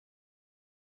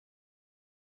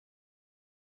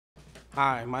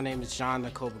Hi, my name is John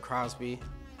the Cobra Crosby.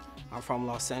 I'm from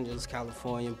Los Angeles,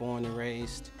 California, born and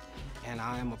raised, and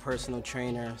I am a personal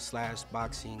trainer slash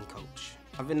boxing coach.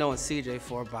 I've been knowing CJ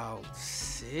for about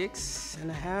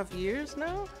 6.5 years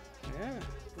now. Yeah,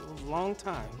 it was a long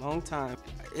time, long time.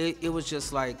 It was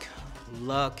just like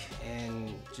luck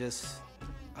and just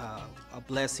a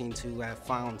blessing to have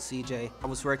found CJ. I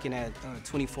was working at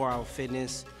 24 Hour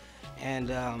Fitness,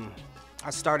 and I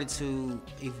started to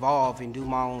evolve and do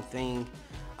my own thing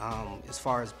as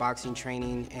far as boxing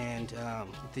training, and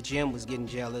the gym was getting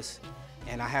jealous,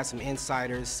 and I had some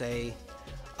insiders say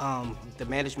the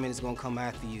management is going to come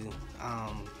after you,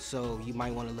 so you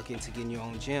might want to look into getting your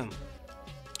own gym.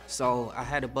 So I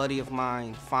had a buddy of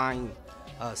mine find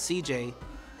CJ,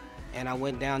 and I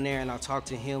went down there and I talked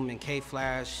to him and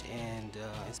K-Flash, and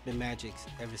it's been magic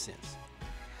ever since.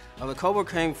 The Cobra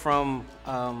came from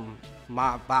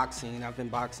my boxing. I've been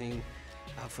boxing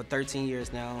for 13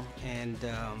 years now, and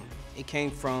it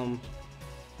came from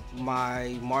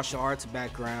my martial arts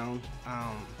background.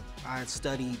 I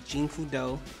studied Jing Fu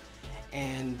Do,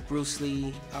 and Bruce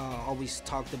Lee always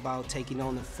talked about taking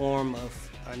on the form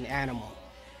of an animal.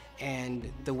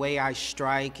 And the way I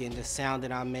strike and the sound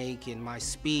that I make and my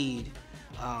speed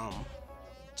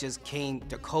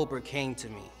the Cobra came to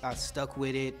me. I stuck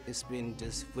with it. It's been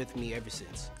just with me ever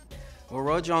since. Well,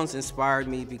 Roy Jones inspired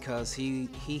me because he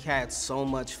had so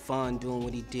much fun doing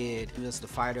what he did. He was the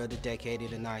fighter of the decade in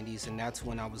the 90s, and that's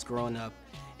when I was growing up.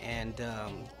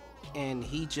 And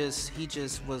he just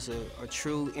was a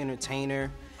true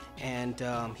entertainer, and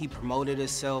he promoted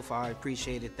himself. I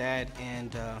appreciated that,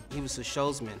 and he was a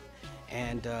showsman,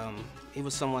 and he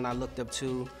was someone I looked up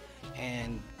to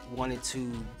and wanted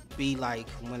to be like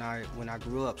when I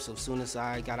grew up. So as soon as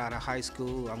I got out of high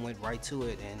school, I went right to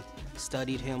it and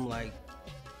studied him like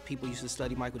people used to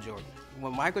study Michael Jordan.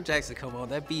 When Michael Jackson come on,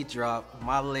 that beat drop,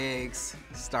 my legs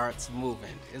starts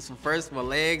moving. It's first my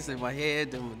legs and my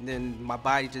head, and then my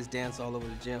body just danced all over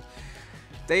the gym.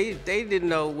 They didn't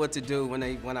know what to do when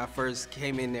I first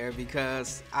came in there,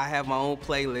 because I have my own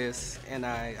playlist, and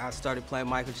I started playing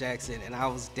Michael Jackson, and I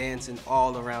was dancing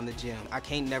all around the gym. I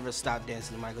can't never stop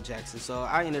dancing to Michael Jackson, so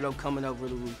I ended up coming up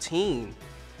with a routine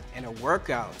and a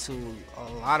workout to a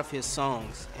lot of his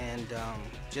songs, and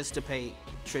just to pay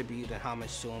tribute and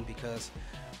homage to him, because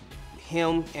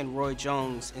him and Roy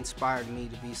Jones inspired me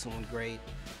to be someone great,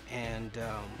 and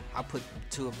I put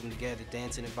the two of them together,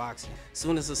 dancing and boxing. As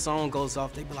soon as the song goes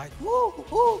off, they be like, woo,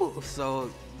 woo. So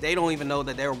they don't even know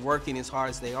that they're working as hard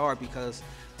as they are, because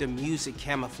the music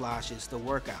camouflages the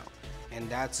workout. And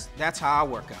that's how I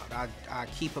work out. I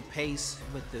keep a pace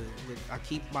I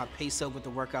keep my pace up with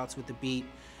the workouts with the beat,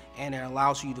 and it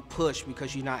allows you to push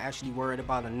because you're not actually worried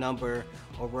about a number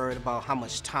or worried about how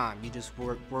much time. You just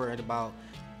worried about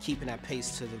keeping that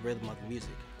pace to the rhythm of the music.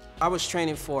 I was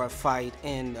training for a fight,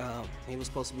 and it was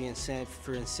supposed to be in San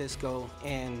Francisco,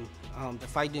 and the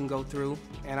fight didn't go through,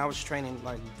 and I was training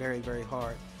like very, very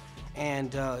hard.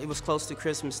 And it was close to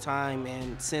Christmas time,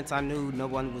 and since I knew no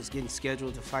one was getting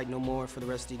scheduled to fight no more for the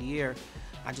rest of the year,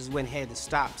 I just went ahead and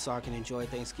stopped so I can enjoy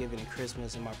Thanksgiving and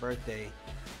Christmas and my birthday.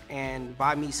 And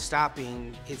by me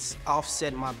stopping, it's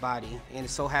offset my body, and it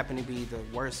so happened to be the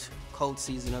worst cold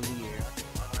season of the year.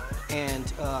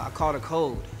 And I caught a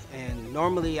cold, and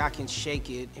normally I can shake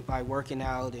it by working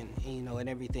out and and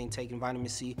everything, taking vitamin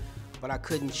C, but I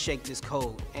couldn't shake this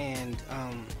cold, and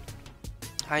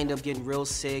I ended up getting real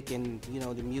sick, and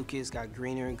the mucus got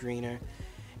greener and greener,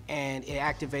 and it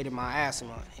activated my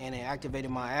asthma,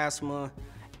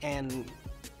 and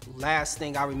last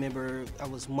thing I remember, I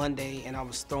was Monday, and I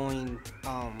was throwing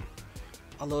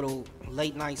a little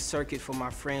late night circuit for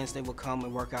my friends. They would come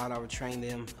and work out. I would train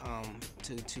them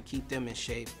to keep them in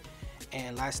shape.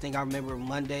 And last thing I remember,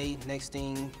 Monday, next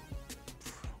thing,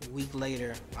 a week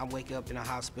later, I wake up in a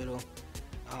hospital,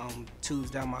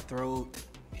 tubes down my throat,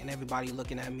 and everybody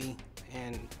looking at me,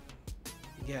 and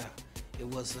yeah, it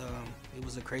was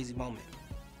a crazy moment.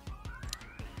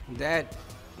 That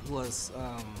was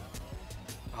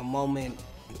a moment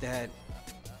that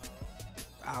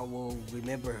I will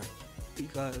remember,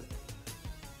 because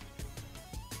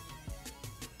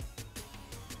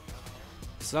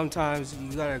sometimes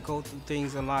you gotta go through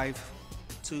things in life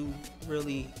to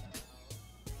really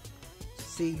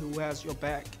see who has your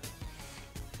back.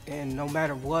 And no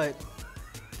matter what,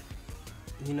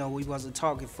 we wasn't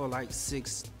talking for like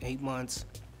 6-8 months,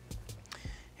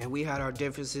 and we had our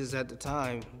differences at the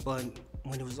time, but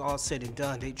when it was all said and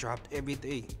done, they dropped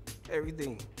everything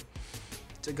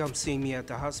to come see me at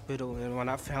the hospital. And when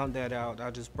I found that out,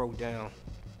 I just broke down.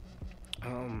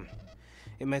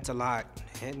 It meant a lot,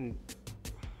 and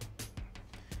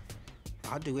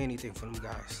I'll do anything for them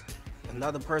guys.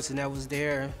 Another person that was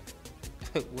there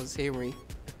was Henry.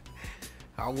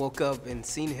 I woke up and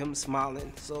seen him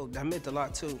smiling, so that meant a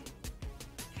lot too.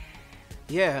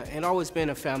 Yeah, and always been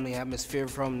a family atmosphere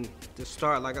from the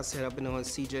start. Like I said, I've been on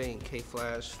CJ and K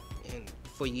Flash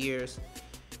for years,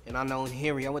 and I know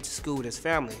Henry. I went to school with his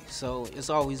family, so it's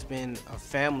always been a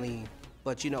family.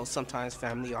 But you know, sometimes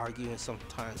family argue and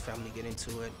sometimes family get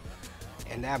into it,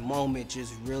 and that moment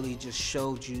just really just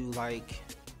showed you like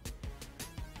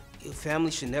your family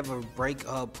should never break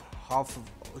up off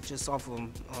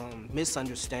of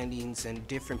misunderstandings and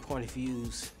different point of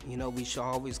views. You know, we should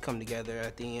always come together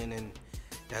at the end, and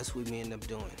that's what we end up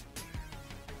doing.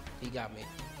 He got me.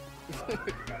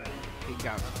 He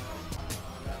got me.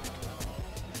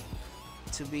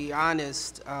 To be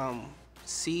honest,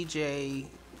 CJ,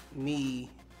 me,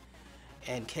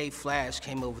 and K Flash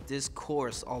came up with this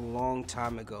course a long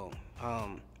time ago.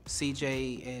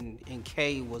 CJ and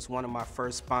K was one of my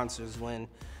first sponsors when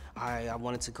I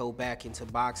wanted to go back into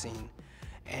boxing,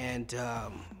 and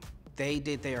they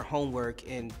did their homework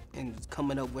and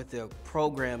coming up with a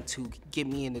program to get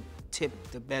me in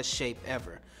the best shape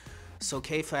ever. So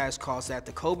K-Flash calls that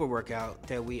the Cobra workout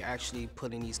that we actually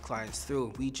putting these clients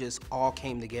through. We just all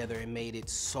came together and made it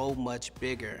so much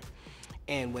bigger.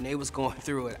 And when they was going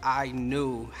through it, I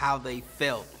knew how they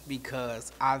felt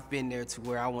because I've been there to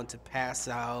where I want to pass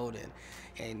out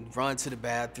and run to the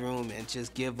bathroom and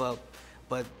just give up.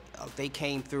 But they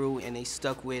came through and they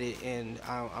stuck with it, and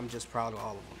I'm just proud of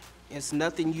all of them. It's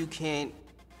nothing you can't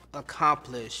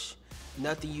accomplish,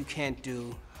 nothing you can't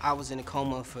do. I was in a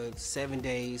coma for 7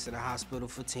 days, in a hospital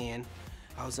for 10.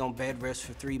 I was on bed rest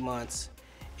for 3 months,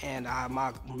 and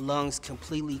my lungs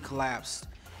completely collapsed.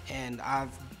 And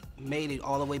I've made it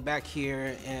all the way back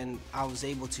here, and I was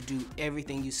able to do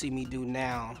everything you see me do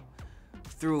now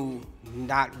through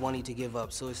not wanting to give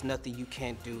up. So it's nothing you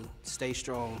can't do. Stay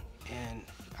strong, and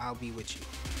I'll be with you.